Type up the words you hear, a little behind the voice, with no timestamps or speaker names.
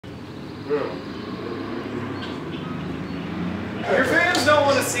Your fans don't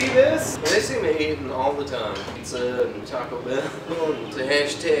want to see this. They see me eating all the time. Pizza and Taco Bell and the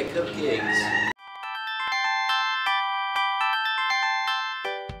hashtag cupcakes.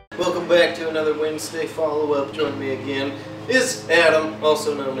 Welcome back to another Wednesday follow-up. Join me again is Adam,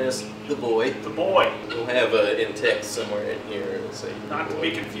 also known as the boy. The boy. We'll have in text somewhere in here. It'll say Not to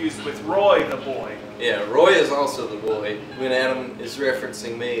be confused with Roy the boy. Yeah, Roy is also the boy. When Adam is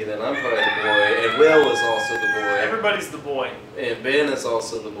referencing me, then I'm probably the boy. And Will is also the boy. Everybody's the boy. And Ben is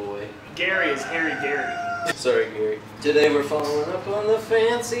also the boy. Gary is Harry Gary. Sorry, Gary. Today we're following up on the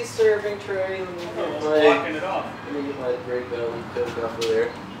fancy serving tray. Blocking it off. Let me get my Great Bell Coke off of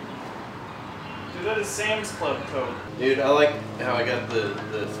there. Dude, that is Sam's Club Coke. Dude, I like how I got the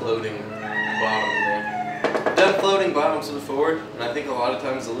floating bottom there. I've done floating bottoms before, and I think a lot of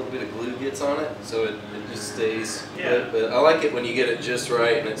times a little bit of glue gets on it, so it just stays. Yeah. But I like it when you get it just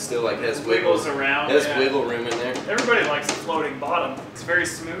right, and it still like has wiggles around. It has wiggle room in there. Everybody likes the floating bottom. It's very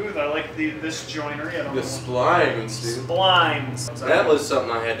smooth. I like this joinery. I don't know. The splines, dude. Splines. That was something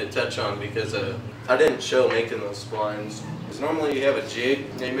I had to touch on because I didn't show making those splines. Because normally you have a jig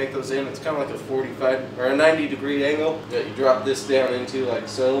and you make those in. It's kind of like a 45 or a 90-degree angle that you drop this down into like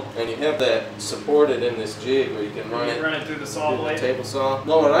so, and you have that supported in this jig where you can run it through the saw blade. The table saw.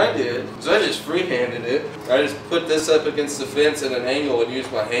 No, what I did is I just freehanded it. I just put this up against the fence at an angle and used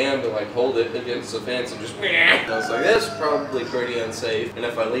my hand to like hold it against the fence and just. I was like, that's probably pretty unsafe. And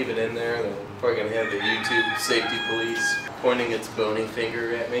if I leave it in there, then I'm probably gonna have the YouTube safety police pointing its bony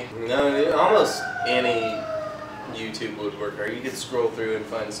finger at me. No, almost any YouTube woodworker, you could scroll through and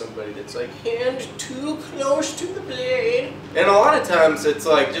find somebody that's like, hand too close to the blade. And a lot of times it's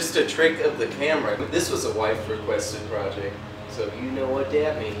like just a trick of the camera. This was a wife requested project, so you know what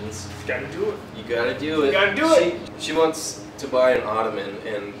that means. You gotta do it. You gotta do it. You gotta do it. She wants to buy an ottoman,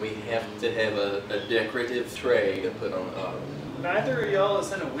 and we have to have a decorative tray to put on the ottoman. Neither of y'all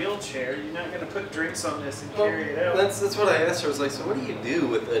is in a wheelchair. You're not going to put drinks on this and carry it out. That's what I asked her. I was like, so what do you do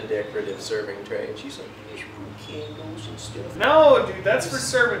with a decorative serving tray? And she's like, just put candles and stuff. No, dude, that's for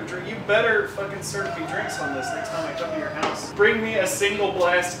serving drink. You better fucking serve me drinks on this next time I come to your house. Bring me a single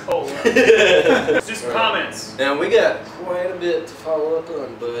blast cola. Just comments. Now, we got quite a bit to follow up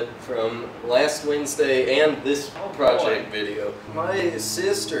on, bud, from last Wednesday and this project video. My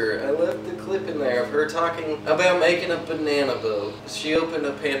sister, I left the clip in there of her talking about making a banana boat. She opened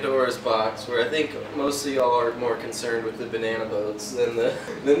up Pandora's box, where I think most of y'all are more concerned with the banana boats than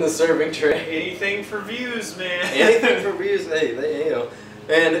the serving tray. Anything for views, man. Anything for views, hey, you know.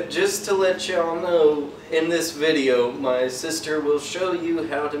 And just to let y'all know, in this video, my sister will show you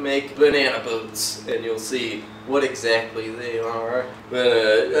how to make banana boats, and you'll see what exactly they are. But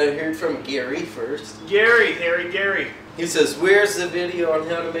I heard from Gary first. Gary, Harry Gary. He says, where's the video on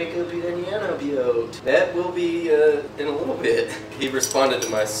how to make a banana boat? That will be in a little bit. He responded to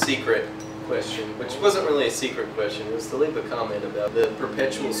my secret question, which wasn't really a secret question. It was to leave a comment about the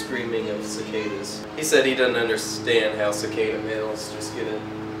perpetual screaming of cicadas. He said he doesn't understand how cicada males just get a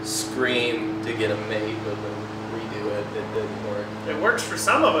scream to get a mate, but then redo it. It doesn't work. It works for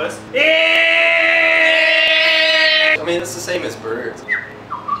some of us. I mean, it's the same as birds.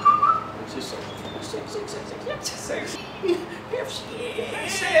 It's just like, sex.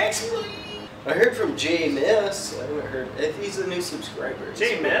 I heard from J Mess. I haven't heard. He's a new subscriber.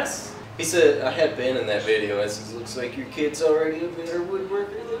 J Mess? He said, I had Ben in that video. I said, looks like your kid's already a better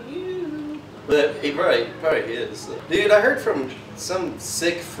woodworker than you. But he probably is. Dude, I heard from some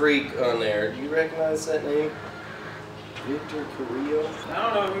sick freak on there. Do you recognize that name? Victor Carrillo?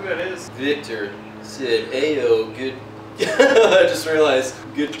 I don't know who that is. Victor said, Ayo, good. I just realized,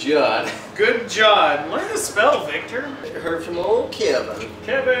 good job. Good job. Learn to spell, Victor. I heard from old Kevin.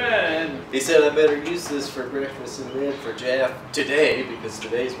 Kevin! He said I better use this for breakfast in bed for Jeff today, because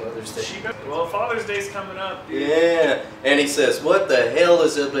today's Mother's Day. Well, Father's Day's coming up, dude. Yeah, and he says, what the hell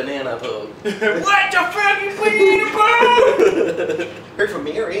is a banana boat? What the fucking banana boat? Heard from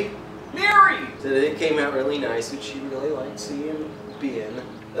Mary. Mary! Said it came out really nice, and she really liked seeing Ben.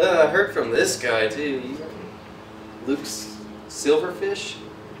 I heard from this guy, too. Luke Silverfish?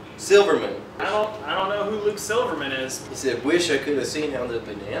 Silverman. I don't know who Luke Silverman is. He said, wish I could have seen how the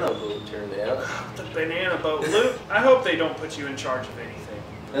banana boat turned out. The banana boat. Luke, I hope they don't put you in charge of anything.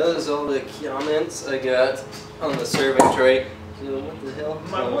 That was all the comments I got on the serving tray. So what the hell?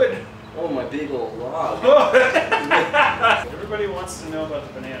 My wood. Oh, my big old log. Everybody Everybody wants to know about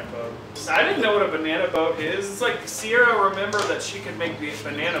the banana boat. I didn't know what a banana boat is. It's like Sierra remembered that she could make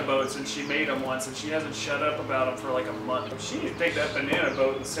banana boats and she made them once and she hasn't shut up about them for like a month. She needs to take that banana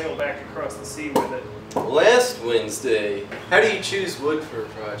boat and sail back across the sea with it. Last Wednesday, how do you choose wood for a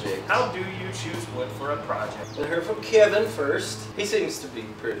project? How do you choose wood for a project? I heard from Kevin first. He seems to be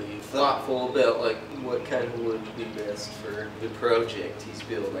pretty thoughtful about like what kind of wood would be best for the project he's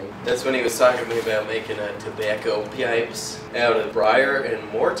building. That's when he was talking to me about making a tobacco pipes out of briar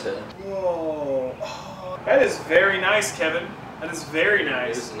and mortar. Whoa. Oh, that is very nice, Kevin. That is very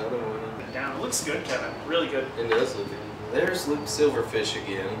nice. There's another one. Down. It looks good, Kevin. Really good. It does look good. There's Luke Silverfish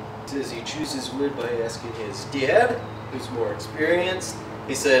again. Says he chooses wood by asking his dad, who's more experienced.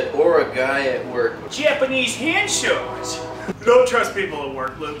 He said, or a guy at work. Japanese hand shows. Don't trust people at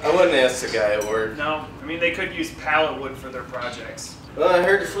work, Luke. I wouldn't ask the guy at work. No, I mean they could use pallet wood for their projects. Well, I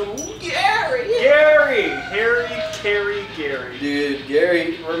heard from Gary. Gary. Dude,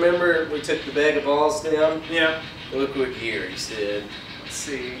 Gary, remember we took the bag of balls down? Yeah. Look what Gary said. Let's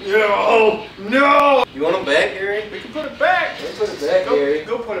see. No! No! You want them back, Gary? We can put it back. Let's put it back, Gary.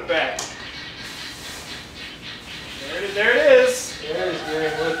 Go put it back. There it is. There it is,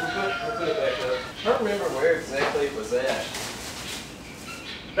 Gary. We'll put it back up. I don't remember where exactly it was at.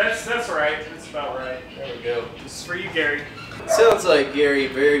 That's right. That's about right. There we go. This is for you, Gary. Sounds like Gary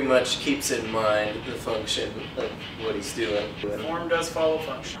very much keeps in mind the function of what he's doing. Form does follow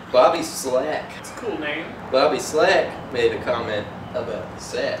function. Bobby Slack. It's a cool name. Bobby Slack made a comment about the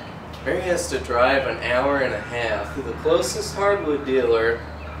sack. Mary has to drive an hour and a half to the closest hardwood dealer,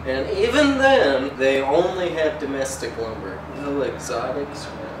 and even then, they only have domestic lumber. No exotics.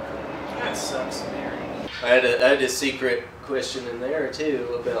 That sucks, Mary. I had a secret question in there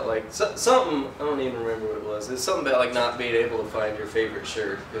too about like something, I don't even remember what it was. It's something about like not being able to find your favorite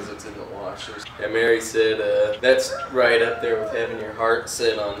shirt because it's in the washers. And Mary said that's right up there with having your heart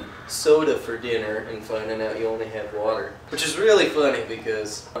set on soda for dinner and finding out you only have water. Which is really funny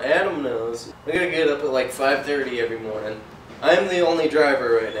because Adam knows I gotta get up at like 5:30 every morning. I'm the only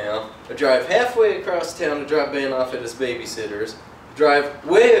driver right now. I drive halfway across town to drop Ben off at his babysitter's. Drive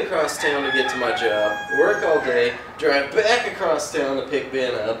way across town to get to my job, work all day, drive back across town to pick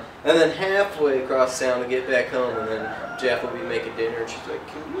Ben up, and then halfway across town to get back home, and then Jeff will be making dinner, and she's like,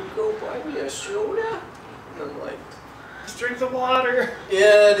 can you go buy me a soda? And I'm like, just drink the water.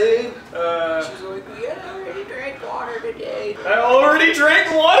 yeah, dude. She's like, yeah, I already drank water today. I already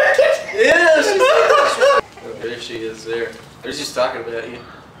drank water today? Yeah, she's like, oh, there she is there. They're just talking about you.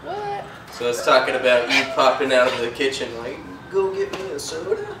 What? So it's talking about you popping out of the kitchen like, go get me a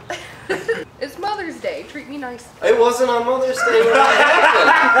soda? It's Mother's Day. Treat me nice. It wasn't on Mother's Day when it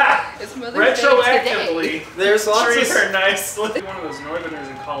happened. It's Mother's Day today. There's lots treat of... her nicely. One of those northerners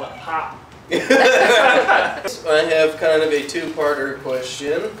and call it pop. I have kind of a two-parter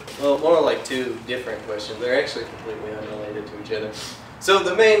question. Well, more like two different questions. They're actually completely unrelated to each other. So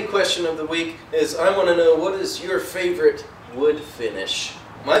the main question of the week is, I want to know, what is your favorite wood finish?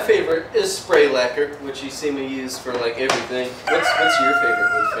 My favorite is spray lacquer, which you see me use for like everything. What's your favorite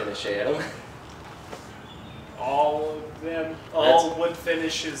wood finish, Adam? All of them. All wood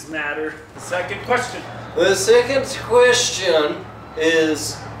finishes matter. Second question. The second question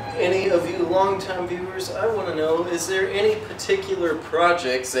is, any of you longtime viewers, I want to know, is there any particular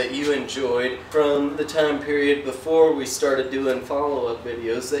projects that you enjoyed from the time period before we started doing follow-up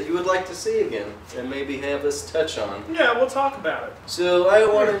videos that you would like to see again and maybe have us touch on? Yeah, we'll talk about it. So I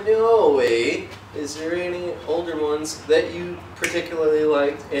want to know, is there any older ones that you particularly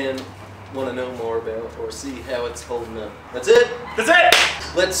liked and want to know more about or see how it's holding up? That's it? That's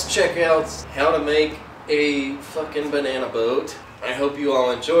it! Let's check out how to make a fucking banana boat. I hope you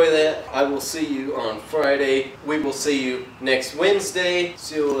all enjoy that. I will see you on Friday. We will see you next Wednesday.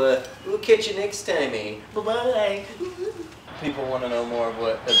 So we'll catch you next time, Bye-bye. People want to know more of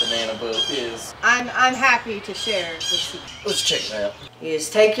what a banana boat is. I'm happy to share with you. Let's check it out. You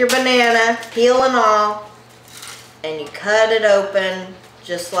just take your banana, peel and all, and you cut it open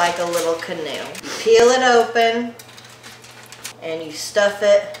just like a little canoe. You peel it open and you stuff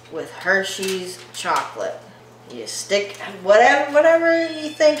it with Hershey's chocolate. You stick whatever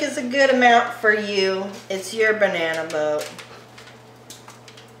you think is a good amount for you. It's your banana boat.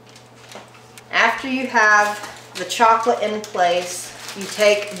 After you have the chocolate in place, you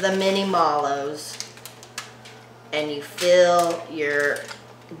take the mini mallows and you fill your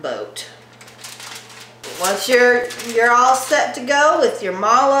boat. Once you're all set to go with your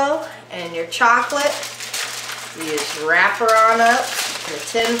mallow and your chocolate, you just wrap her on up in the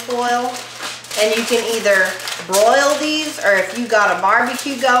tin foil. And you can either broil these, or if you got a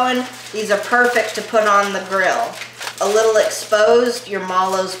barbecue going, these are perfect to put on the grill. a little exposed, your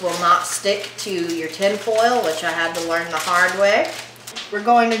mallows will not stick to your tin foil, which I had to learn the hard way. We're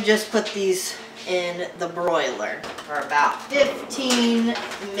going to just put these in the broiler for about 15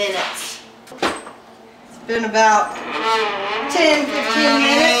 minutes. It's been about 10-15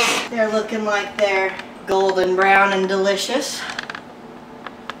 minutes. They're looking like they're golden brown and delicious.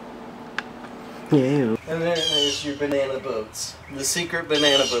 And then there's your banana boats. The secret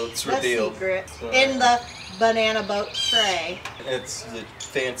banana boats revealed. The secret in the banana boat tray. It's the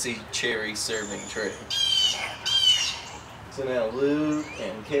fancy cherry serving tray. So now Luke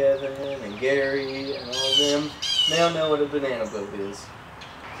and Kevin and Gary and all of them now know what a banana boat is.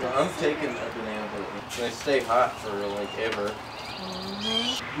 So I'm taking a banana boat. They stay hot for like ever.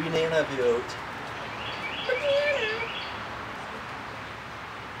 Banana boat.